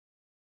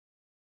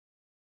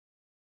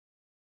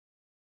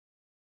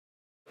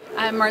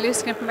I'm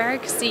Marloes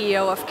Knippenberg,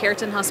 CEO of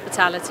Kerten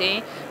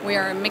Hospitality. We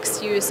are a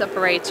mixed-use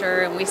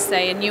operator, and we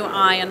say a new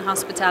eye on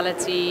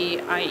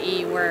hospitality,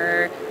 i.e.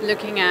 we're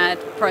looking at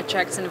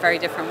projects in a very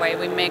different way.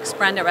 We mix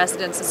branded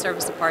residences,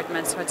 service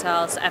apartments,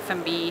 hotels,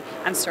 F&B,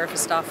 and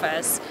serviced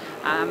office.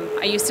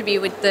 I used to be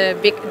with the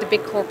big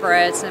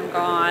corporates and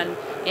gone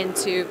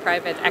into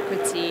private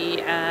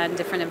equity and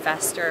different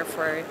investor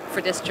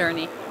for this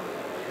journey.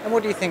 And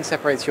what do you think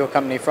separates your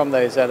company from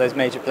those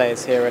major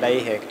players here at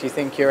AHIC? Do you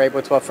think you're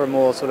able to offer a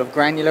more sort of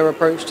granular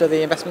approach to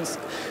the investments?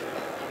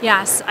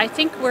 Yes, I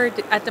think we're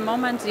at the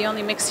moment the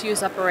only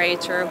mixed-use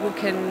operator who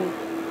can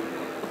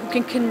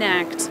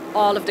connect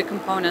all of the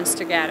components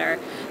together.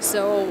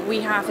 So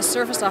we have a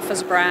service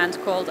office brand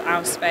called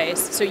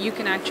Ouspace, so you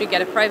can actually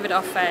get a private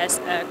office,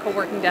 a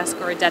co-working desk,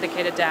 or a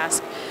dedicated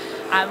desk.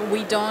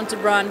 We don't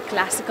run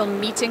classical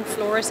meeting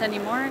floors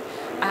anymore,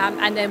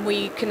 and then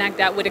we connect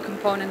that with a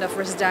component of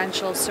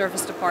residential,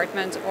 service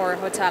department, or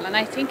hotel. And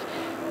I think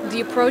the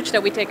approach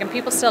that we take, and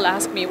people still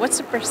ask me, what's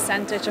the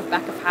percentage of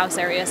back of house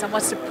areas and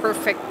what's the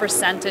perfect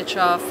percentage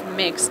of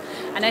mix?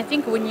 And I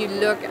think when you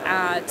look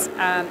at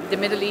the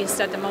Middle East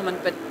at the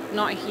moment, but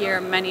not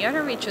here, many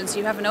other regions,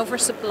 you have an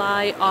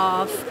oversupply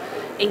of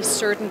a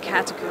certain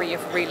category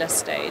of real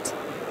estate.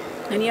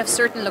 And you have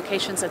certain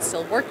locations that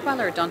still work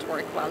well or don't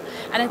work well.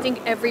 And I think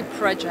every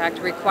project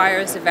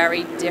requires a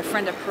very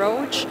different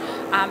approach,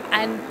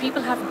 and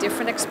people have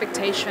different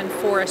expectation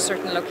for a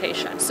certain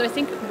location. So I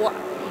think what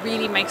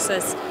really makes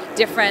us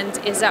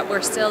different is that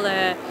we're still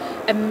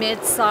a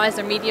mid-sized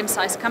or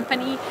medium-sized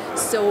company,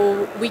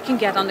 so we can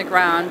get on the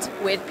ground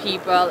with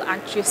people,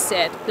 actually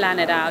sit, plan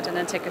it out, and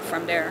then take it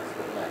from there.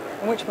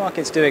 And which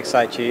markets do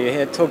excite you?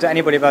 You talk to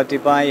anybody about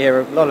Dubai, you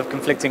hear a lot of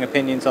conflicting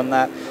opinions on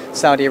that.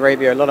 Saudi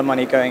Arabia, a lot of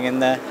money going in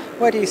there.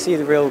 Where do you see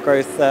the real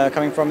growth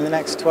coming from in the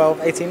next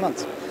 12, 18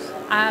 months?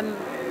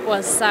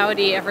 Well,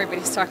 Saudi,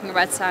 everybody's talking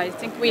about Saudi. I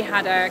think we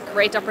had a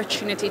great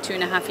opportunity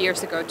 2.5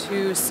 years ago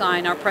to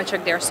sign our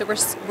project there. So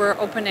we're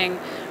opening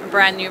a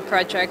brand new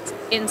project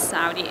in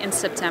Saudi in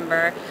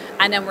September.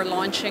 And then we're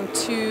launching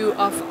 2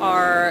 of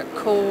our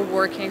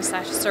co-working /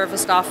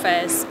 serviced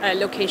office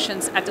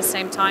locations at the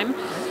same time.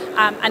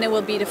 And it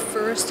will be the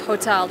first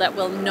hotel that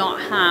will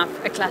not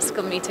have a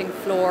classical meeting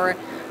floor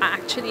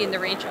actually in the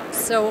region.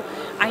 So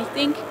I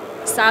think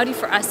Saudi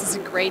for us is a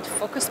great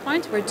focus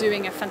point. We're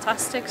doing a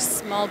fantastic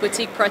small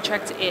boutique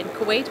project in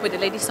Kuwait with a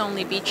ladies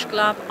only beach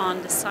club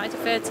on the side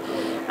of it.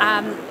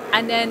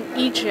 And then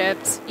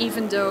Egypt,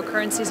 even though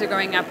currencies are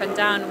going up and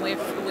down, we've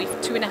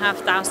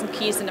 2,500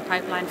 keys in the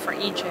pipeline for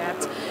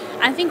Egypt.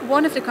 I think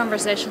one of the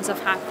conversations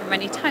I've had for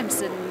many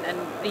times, and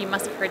you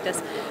must have heard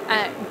this,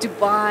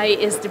 Dubai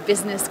is the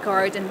business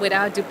card, and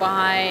without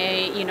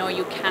Dubai,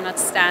 you cannot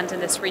stand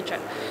in this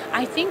region.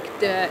 I think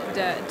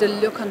the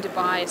look on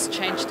Dubai has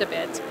changed a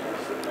bit.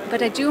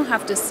 But I do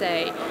have to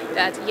say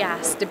that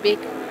yes, the big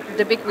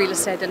real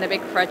estate and the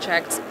big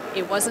projects,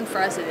 it wasn't for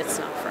us and it's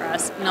not for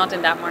us, not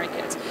in that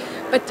market.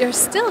 But there's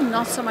still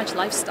not so much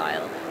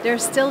lifestyle.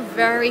 There's still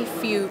very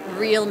few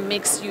real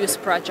mixed-use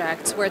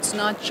projects where it's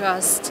not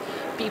just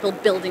people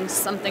building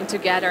something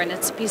together and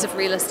it's a piece of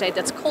real estate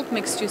that's called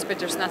mixed use, but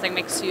there's nothing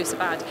mixed use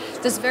about.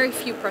 There's very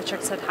few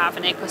projects that have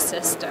an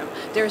ecosystem.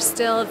 There's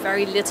still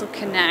very little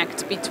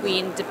connect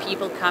between the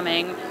people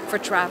coming for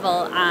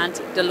travel and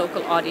the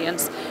local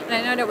audience. And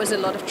I know there was a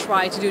lot of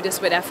try to do this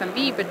with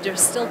F&B, but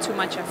there's still too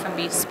much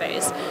F&B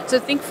space. So I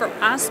think for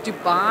us,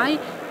 Dubai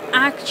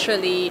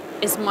actually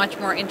is much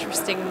more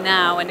interesting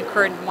now in the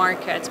current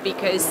market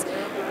because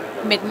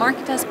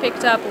mid-market has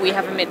picked up, we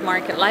have a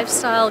mid-market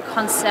lifestyle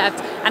concept,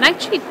 and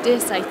actually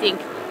this, I think,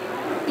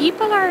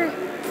 people are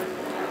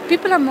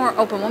more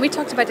open. When we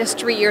talked about this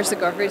 3 years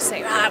ago, we were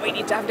saying, we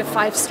need to have the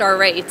 5-star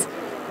rate.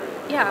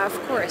 Yeah, of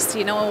course,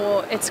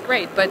 it's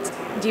great, but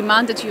the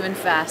amount that you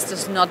invest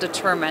does not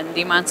determine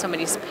the amount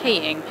somebody's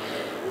paying.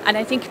 And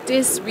I think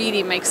this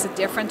really makes a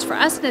difference for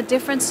us and a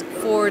difference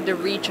for the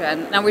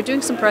region. Now we're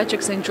doing some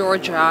projects in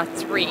Georgia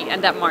 3,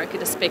 and that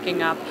market is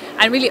picking up.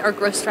 And really our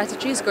growth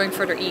strategy is going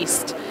further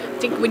east. I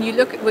think when you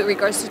look with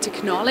regards to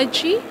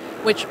technology,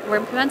 which we're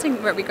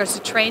implementing with regards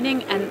to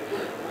training and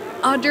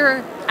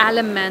other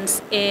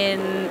elements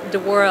in the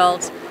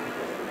world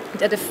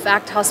that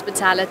affect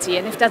hospitality,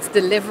 and if that's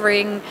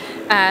delivering,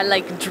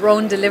 like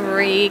drone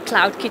delivery,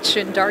 cloud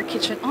kitchen, dark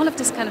kitchen, all of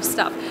this kind of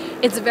stuff,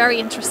 it's very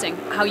interesting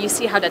how you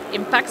see how that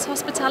impacts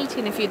hospitality.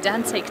 And if you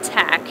then take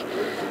tech,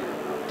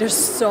 there's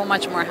so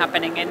much more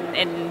happening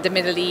in the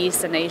Middle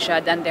East and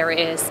Asia than there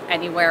is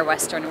anywhere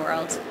Western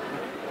world.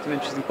 Some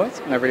interesting points,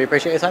 and I really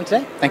appreciate your time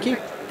today. Thank you.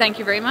 Thank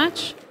you very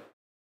much.